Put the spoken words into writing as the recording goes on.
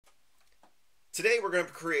Today we're going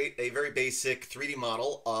to create a very basic 3D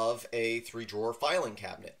model of a 3-drawer filing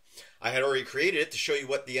cabinet. I had already created it to show you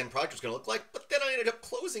what the end product was going to look like, but then I ended up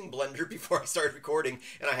closing Blender before I started recording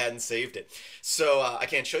and I hadn't saved it. So I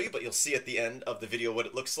can't show you, but you'll see at the end of the video what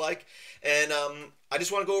it looks like. And I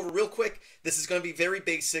just want to go over real quick. This is going to be very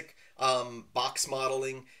basic box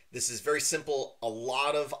modeling. This is very simple. A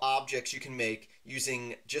lot of objects you can make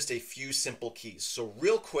using just a few simple keys. So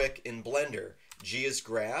real quick in Blender, G is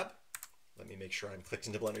grab. Let me make sure I'm clicked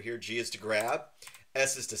into Blender here. G is to grab,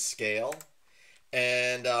 S is to scale,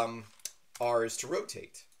 and R is to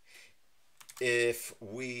rotate. If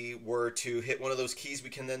we were to hit one of those keys, we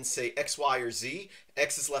can then say X, Y, or Z.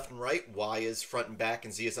 X is left and right, Y is front and back,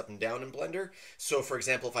 and Z is up and down in Blender. So for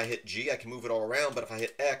example, if I hit G, I can move it all around, but if I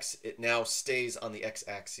hit X, it now stays on the X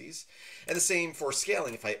axis. And the same for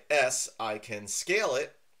scaling. If I hit S, I can scale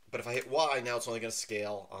it, but if I hit Y, now it's only going to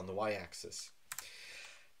scale on the Y axis.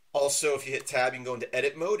 Also, if you hit tab, you can go into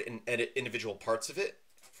edit mode and edit individual parts of it.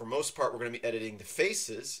 For most part, we're going to be editing the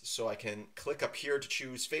faces, so I can click up here to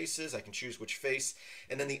choose faces. I can choose which face.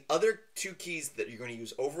 And then the other two keys that you're going to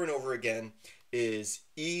use over and over again is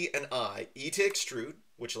E and I. E to extrude,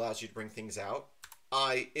 which allows you to bring things out.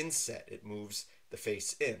 I, inset. It moves the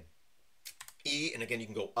face in. E, and again, you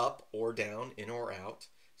can go up or down, in or out.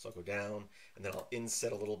 So I'll go down, and then I'll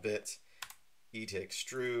inset a little bit. E to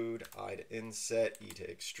extrude, I to inset, E to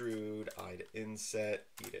extrude, I to inset,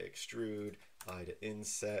 E to extrude, I to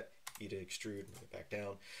inset, E to extrude, move it back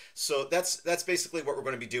down. So that's basically what we're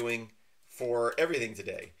going to be doing for everything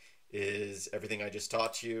today, is everything I just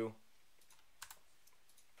taught you.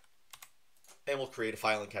 And we'll create a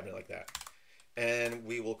filing cabinet like that. And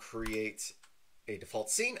we will create a default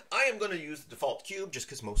scene. I am going to use the default cube just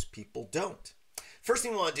because most people don't. First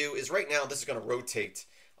thing we want to do is right now this is going to rotate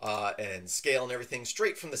and scale and everything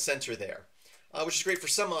straight from the center there, which is great for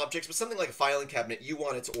some objects, but something like a filing cabinet, you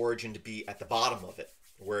want its origin to be at the bottom of it,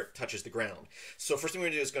 where it touches the ground. So first thing we're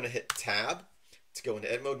going to do is going to hit tab to go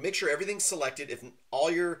into edit mode. Make sure everything's selected. If all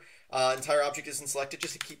your entire object isn't selected,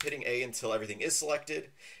 just keep hitting A until everything is selected.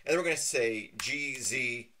 And then we're going to say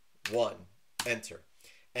GZ1, enter.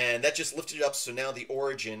 And that just lifted it up, so now the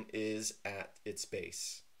origin is at its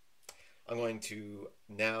base. I'm going to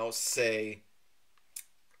now say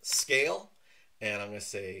scale, and I'm going to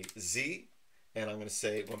say Z, and I'm going to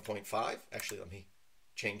say 1.5. Actually, let me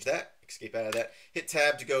change that, escape out of that. Hit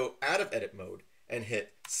tab to go out of edit mode and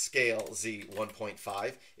hit scale Z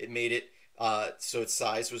 1.5. It made it so its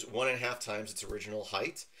size was 1.5 times its original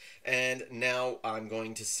height. And now I'm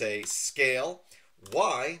going to say scale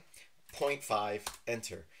Y 0.5,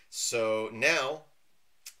 enter. So now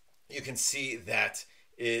you can see that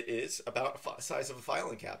it is about the size of a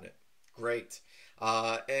filing cabinet. Great.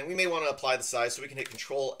 And we may want to apply the size, so we can hit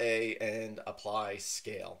Control A and apply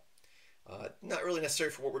scale. Not really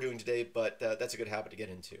necessary for what we're doing today, but that's a good habit to get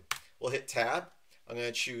into. We'll hit tab. I'm going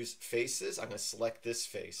to choose faces. I'm going to select this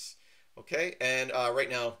face. Okay, and right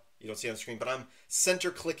now you don't see it on the screen, but I'm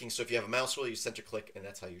center clicking. So if you have a mouse wheel, you center click, and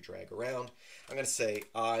that's how you drag around. I'm going to say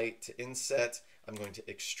I to inset. I'm going to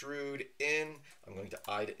extrude in. I'm going to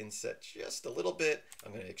I to inset just a little bit.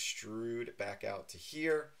 I'm going to extrude back out to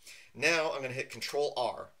here. Now I'm going to hit Control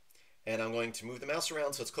R, and I'm going to move the mouse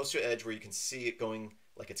around so it's close to an edge where you can see it going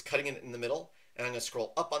like it's cutting it in the middle. And I'm going to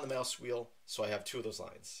scroll up on the mouse wheel so I have two of those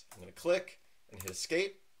lines. I'm going to click and hit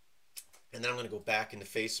escape, and then I'm going to go back into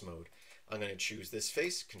face mode. I'm going to choose this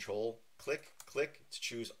face, Control, click, click to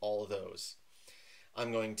choose all of those.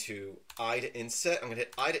 I'm going to I to inset. I'm going to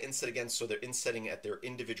hit I to inset again so they're insetting at their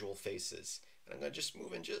individual faces. And I'm going to just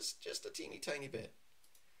move in just a teeny tiny bit.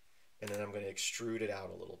 And then I'm going to extrude it out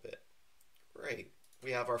a little bit. Great.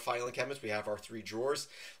 We have our filing cabinets. We have our 3 drawers.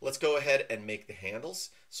 Let's go ahead and make the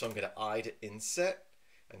handles. So I'm going to I to inset.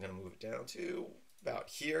 I'm going to move it down to about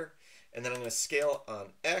here. And then I'm going to scale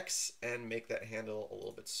on X and make that handle a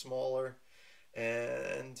little bit smaller.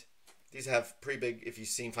 And these have pretty big, if you've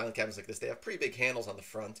seen filing cabinets like this, they have pretty big handles on the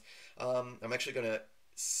front. I'm actually going to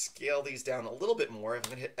scale these down a little bit more. I'm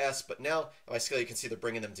going to hit S, but now if I scale, you can see they're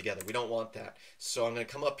bringing them together. We don't want that. So I'm going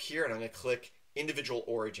to come up here and I'm going to click individual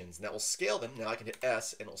origins, and that will scale them. Now I can hit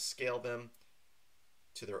S and it'll scale them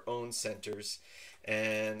to their own centers.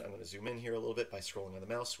 And I'm going to zoom in here a little bit by scrolling on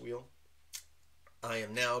the mouse wheel. I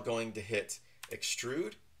am now going to hit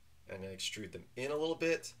extrude. I'm going to extrude them in a little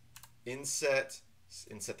bit, inset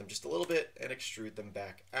them just a little bit, and extrude them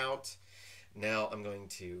back out. Now I'm going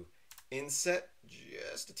to inset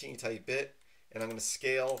just a teeny tiny bit, and I'm going to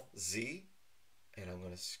scale Z, and I'm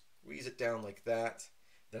going to squeeze it down like that.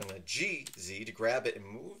 Then I'm going to GZ to grab it and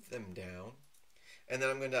move them down, and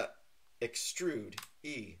then I'm going to extrude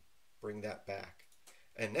E, bring that back.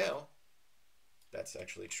 And now that's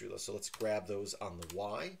actually extruded. So let's grab those on the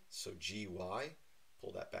Y. So GY,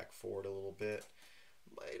 pull that back forward a little bit.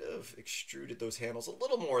 Might have extruded those handles a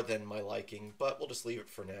little more than my liking, but we'll just leave it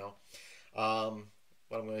for now.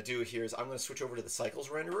 What I'm going to do here is I'm going to switch over to the Cycles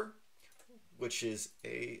renderer, which is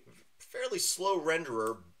a fairly slow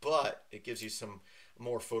renderer, but it gives you some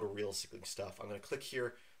more photorealistic stuff. I'm going to click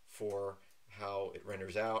here for how it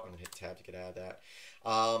renders out. I'm going to hit tab to get out of that.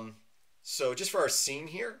 So just for our scene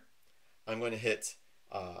here, I'm going to hit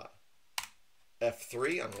F3.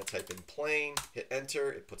 I'm going to type in plane, hit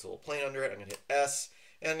enter. It puts a little plane under it. I'm going to hit S,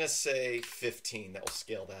 and I'm going to say 15. That will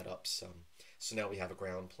scale that up some. So now we have a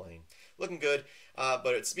ground plane. Looking good,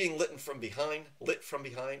 but it's being lit from behind.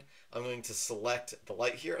 I'm going to select the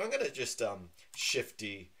light here. I'm going to just Shift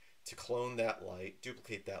D to clone that light,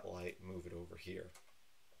 duplicate that light, move it over here.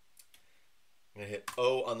 I'm going to hit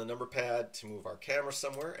O on the number pad to move our camera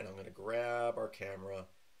somewhere, and I'm going to grab our camera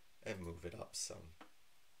and move it up some.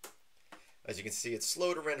 As you can see, it's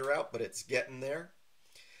slow to render out, but it's getting there.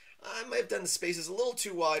 I might have done the spaces a little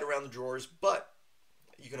too wide around the drawers, but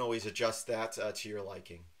you can always adjust that to your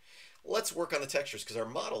liking. Let's work on the textures because our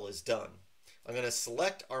model is done. I'm going to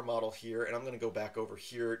select our model here, and I'm going to go back over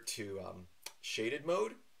here to shaded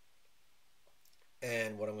mode.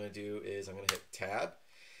 And what I'm going to do is I'm going to hit tab.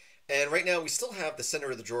 And right now we still have the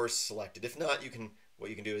center of the drawers selected. If not, what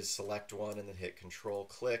you can do is select one and then hit Control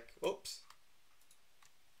click. Oops.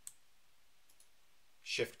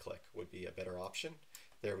 Shift click would be a better option.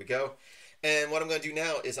 There we go. And what I'm going to do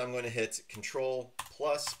now is I'm going to hit Control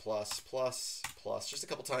plus just a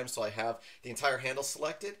couple times so I have the entire handle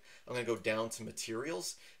selected. I'm going to go down to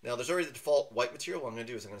materials. Now there's already the default white material. What I'm going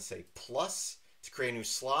to do is I'm going to say plus to create a new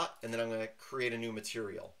slot, and then I'm going to create a new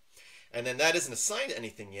material. And then that isn't assigned to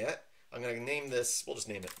anything yet. I'm going to name this, we'll just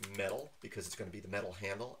name it metal because it's going to be the metal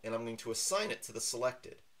handle, and I'm going to assign it to the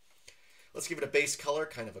selected. Let's give it a base color,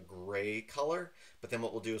 kind of a gray color, but then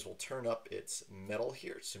what we'll do is we'll turn up its metal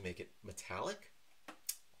here to make it metallic,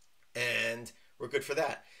 and we're good for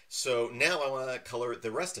that. So now I want to color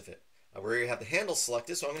the rest of it. We already have the handle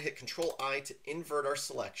selected, so I'm going to hit Control I to invert our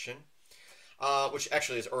selection, which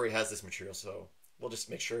actually already has this material, so we'll just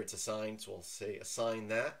make sure it's assigned, so we'll say assign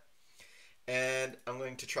that. And I'm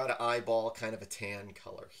going to try to eyeball kind of a tan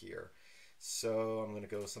color here. So I'm going to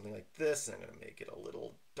go something like this, and I'm going to make it a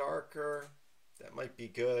little darker. That might be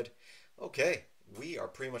good. Okay, we are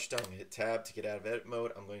pretty much done. I'm going to hit tab to get out of edit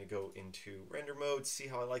mode. I'm going to go into render mode, see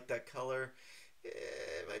how I like that color.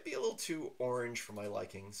 It might be a little too orange for my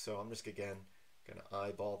liking, so I'm just again going to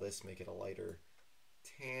eyeball this, make it a lighter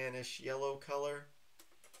tannish yellow color.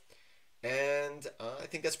 And I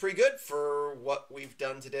think that's pretty good for what we've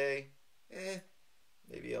done today.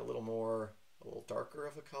 Maybe a little darker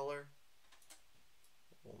of a color.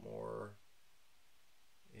 A little more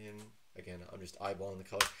in. Again, I'm just eyeballing the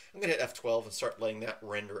color. I'm going to hit F12 and start letting that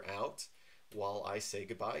render out while I say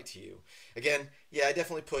goodbye to you. Again, yeah, I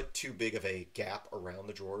definitely put too big of a gap around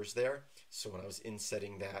the drawers there. So when I was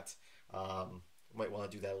insetting that, I might want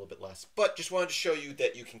to do that a little bit less. But just wanted to show you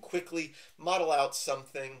that you can quickly model out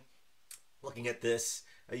something. Looking at this,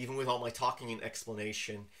 even with all my talking and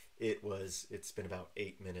explanation, it's been about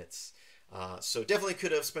 8 minutes. So definitely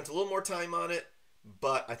could have spent a little more time on it,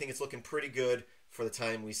 but I think it's looking pretty good for the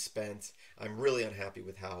time we spent. I'm really unhappy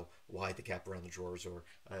with how wide the gap around the drawers, or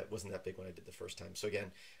it wasn't that big when I did the first time. So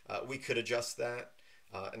again, we could adjust that.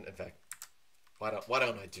 And in fact, why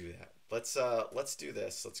don't I do that? Let's do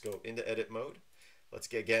this. Let's go into edit mode. Let's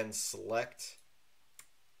again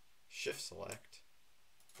shift select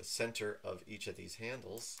the center of each of these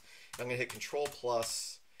handles. I'm going to hit Control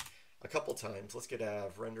plus a couple times. Let's get out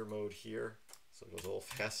of render mode here so it goes a little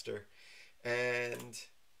faster. And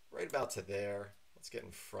right about to there, let's get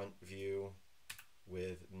in front view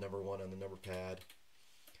with number 1 on the number pad.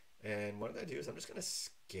 And what I'm going to do is I'm just going to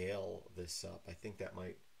scale this up. I think that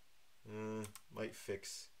might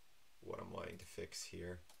fix what I'm wanting to fix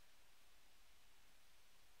here.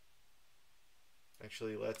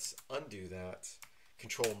 Actually, let's undo that.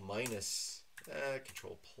 Control minus,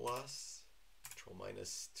 Control plus, Control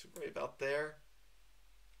minus to right about there.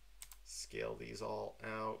 Scale these all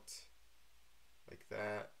out like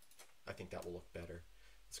that. I think that will look better.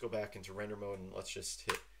 Let's go back into render mode and let's just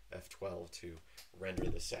hit F12 to render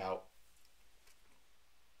this out.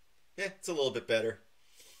 Yeah, it's a little bit better.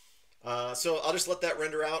 So I'll just let that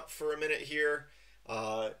render out for a minute here.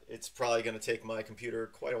 It's probably going to take my computer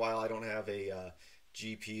quite a while. I don't have a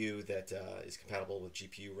GPU that is compatible with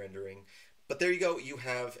GPU rendering. But there you go. You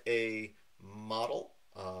have a model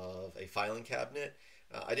of a filing cabinet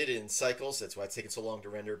I did it in cycles, that's why it's taking so long to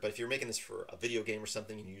render. But if you're making this for a video game or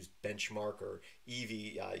something and you use Benchmark or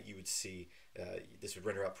Eevee, you would see this would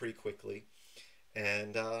render out pretty quickly.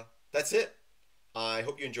 And that's it. I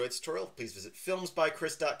hope you enjoyed this tutorial. Please visit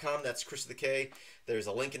filmsbykris.com. That's Chris with a K. There's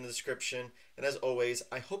a link in the description. And as always,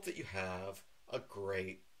 I hope that you have a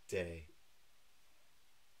great day.